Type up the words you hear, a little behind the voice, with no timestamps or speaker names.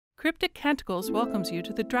Cryptic Canticles welcomes you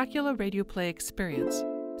to the Dracula radio play experience.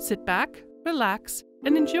 Sit back, relax,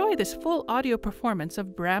 and enjoy this full audio performance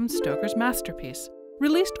of Bram Stoker's masterpiece,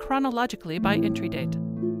 released chronologically by entry date.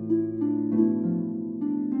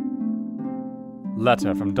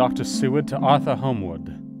 Letter from Dr. Seward to Arthur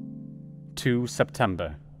Holmwood. 2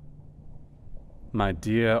 September. My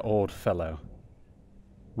dear old fellow,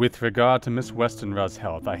 with regard to Miss Westenra's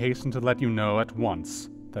health, I hasten to let you know at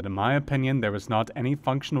once that in my opinion there is not any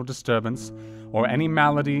functional disturbance or any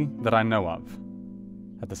malady that I know of.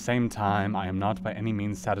 At the same time, I am not by any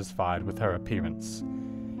means satisfied with her appearance.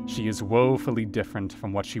 She is woefully different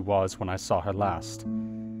from what she was when I saw her last.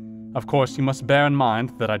 Of course, you must bear in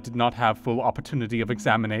mind that I did not have full opportunity of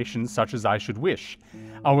examination such as I should wish.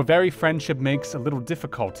 Our very friendship makes a little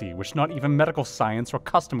difficulty which not even medical science or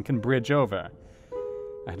custom can bridge over.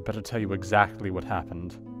 I had better tell you exactly what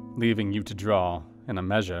happened, leaving you to draw, in a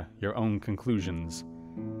measure, your own conclusions.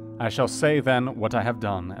 I shall say then what I have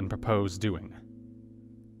done and propose doing.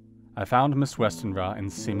 I found Miss Westenra in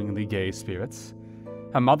seemingly gay spirits.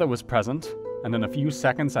 Her mother was present, and in a few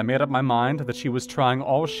seconds I made up my mind that she was trying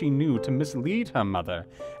all she knew to mislead her mother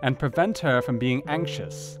and prevent her from being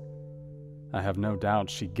anxious. I have no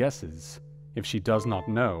doubt she guesses, if she does not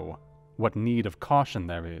know, what need of caution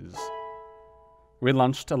there is. We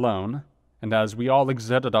lunched alone, and as we all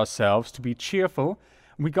exerted ourselves to be cheerful,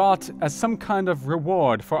 we got, as some kind of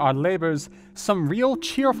reward for our labors, some real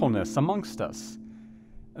cheerfulness amongst us.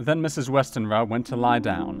 Then Mrs. Westenra went to lie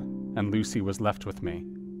down, and Lucy was left with me.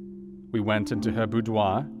 We went into her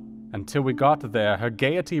boudoir, and till we got there her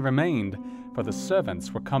gaiety remained, for the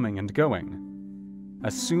servants were coming and going.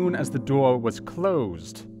 As soon as the door was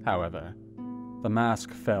closed, however, the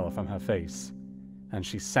mask fell from her face, and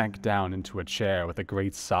she sank down into a chair with a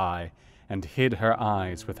great sigh, and hid her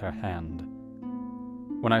eyes with her hand.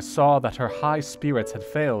 When I saw that her high spirits had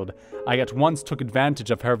failed, I at once took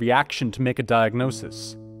advantage of her reaction to make a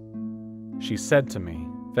diagnosis. She said to me,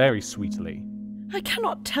 very sweetly, "I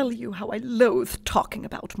cannot tell you how I loathe talking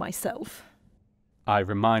about myself." I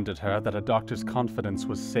reminded her that a doctor's confidence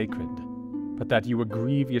was sacred, but that you were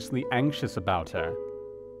grievously anxious about her.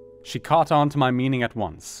 She caught on to my meaning at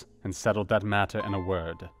once, and settled that matter in a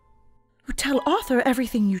word. "Tell Arthur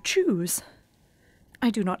everything you choose.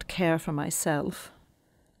 I do not care for myself,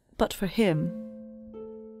 but for him."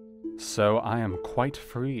 So I am quite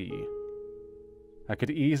free. I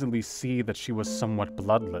could easily see that she was somewhat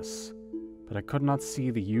bloodless, but I could not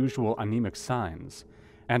see the usual anemic signs,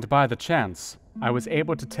 and by the chance, I was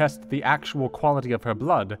able to test the actual quality of her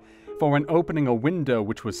blood, for in opening a window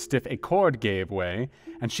which was stiff a cord gave way,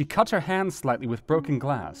 and she cut her hand slightly with broken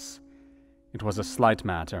glass. It was a slight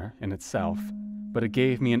matter in itself, but it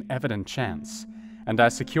gave me an evident chance, and I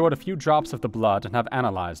secured a few drops of the blood and have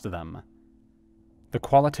analyzed them. The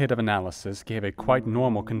qualitative analysis gave a quite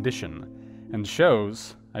normal condition, and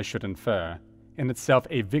shows, I should infer, in itself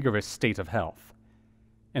a vigorous state of health.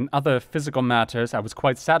 In other physical matters I was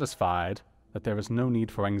quite satisfied that there is no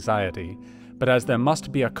need for anxiety, but as there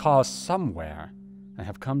must be a cause somewhere, I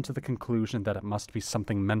have come to the conclusion that it must be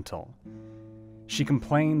something mental. She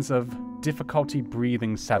complains of difficulty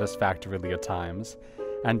breathing satisfactorily at times,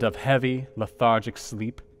 and of heavy, lethargic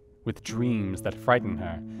sleep, with dreams that frighten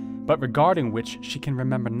her, but regarding which she can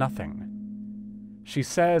remember nothing. She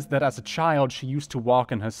says that as a child she used to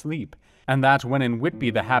walk in her sleep, and that when in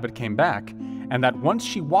Whitby the habit came back, and that once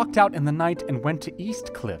she walked out in the night and went to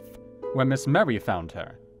Eastcliff, where Miss Mary found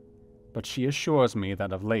her. But she assures me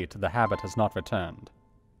that of late the habit has not returned.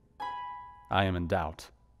 I am in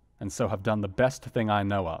doubt, and so have done the best thing I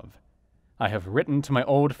know of. I have written to my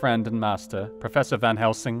old friend and master, Professor Van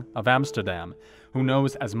Helsing of Amsterdam, who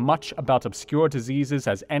knows as much about obscure diseases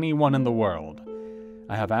as anyone in the world.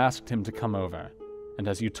 I have asked him to come over, and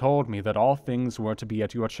as you told me that all things were to be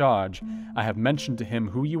at your charge, I have mentioned to him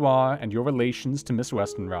who you are and your relations to Miss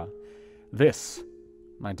Westenra. This,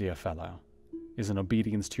 my dear fellow, is in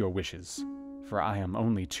obedience to your wishes, for I am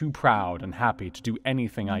only too proud and happy to do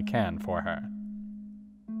anything I can for her.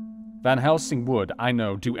 Van Helsing would, I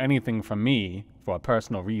know, do anything for me, for a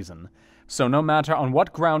personal reason, so no matter on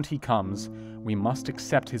what ground he comes, we must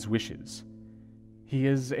accept his wishes. He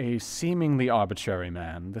is a seemingly arbitrary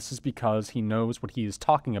man. This is because he knows what he is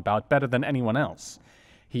talking about better than anyone else.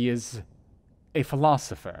 He is a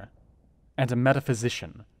philosopher and a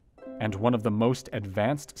metaphysician, and one of the most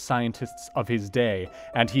advanced scientists of his day,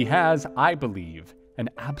 and he has, I believe, an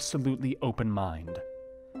absolutely open mind.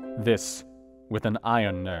 This, with an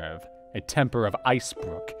iron nerve, a temper of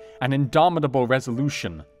icebrook, an indomitable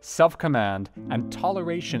resolution, self-command, and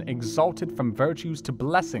toleration exalted from virtues to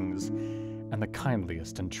blessings, and the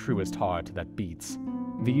kindliest and truest heart that beats.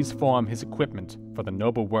 These form his equipment for the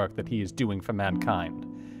noble work that he is doing for mankind.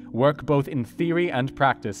 Work both in theory and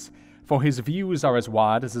practice, for his views are as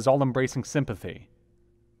wide as his all-embracing sympathy.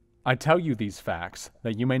 I tell you these facts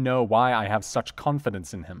that you may know why I have such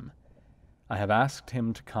confidence in him. I have asked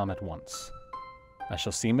him to come at once. I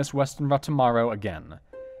shall see Miss Westenra tomorrow again.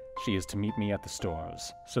 She is to meet me at the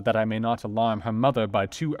stores, so that I may not alarm her mother by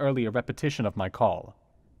too early a repetition of my call.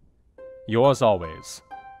 Yours always,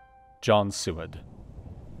 John Seward.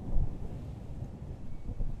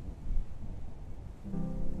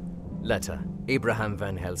 Letter, Abraham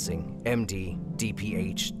Van Helsing, MD,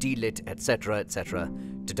 DPH, DLit, etc., etc.,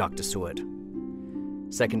 to Dr. Seward.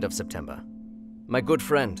 2nd of September. My good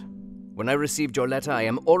friend, when I received your letter, I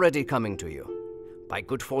am already coming to you. By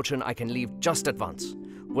good fortune, I can leave just at once.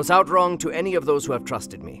 Without wrong to any of those who have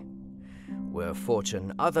trusted me. Were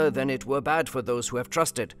fortune other than it were bad for those who have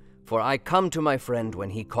trusted, for I come to my friend when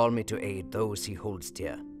he call me to aid those he holds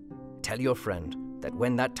dear. Tell your friend that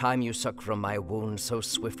when that time you suck from my wound so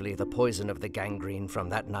swiftly the poison of the gangrene from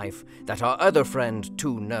that knife that our other friend,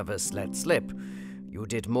 too nervous, let slip, you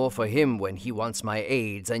did more for him when he wants my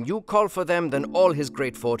aids, and you call for them than all his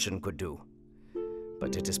great fortune could do.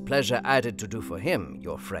 But it is pleasure added to do for him,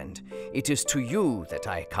 your friend. It is to you that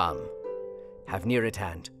I come. Have near at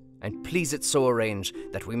hand, and please it so arrange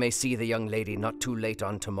that we may see the young lady not too late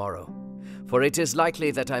on tomorrow. For it is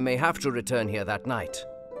likely that I may have to return here that night.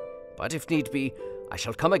 But if need be, I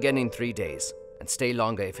shall come again in 3 days, and stay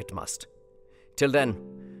longer if it must. Till then,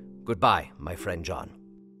 goodbye, my friend John.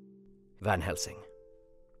 Van Helsing.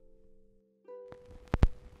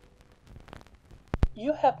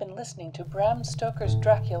 You have been listening to Bram Stoker's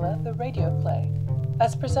Dracula, the radio play,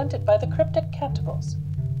 as presented by the Cryptic Canticles.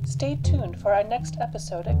 Stay tuned for our next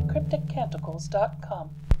episode at crypticcanticles.com.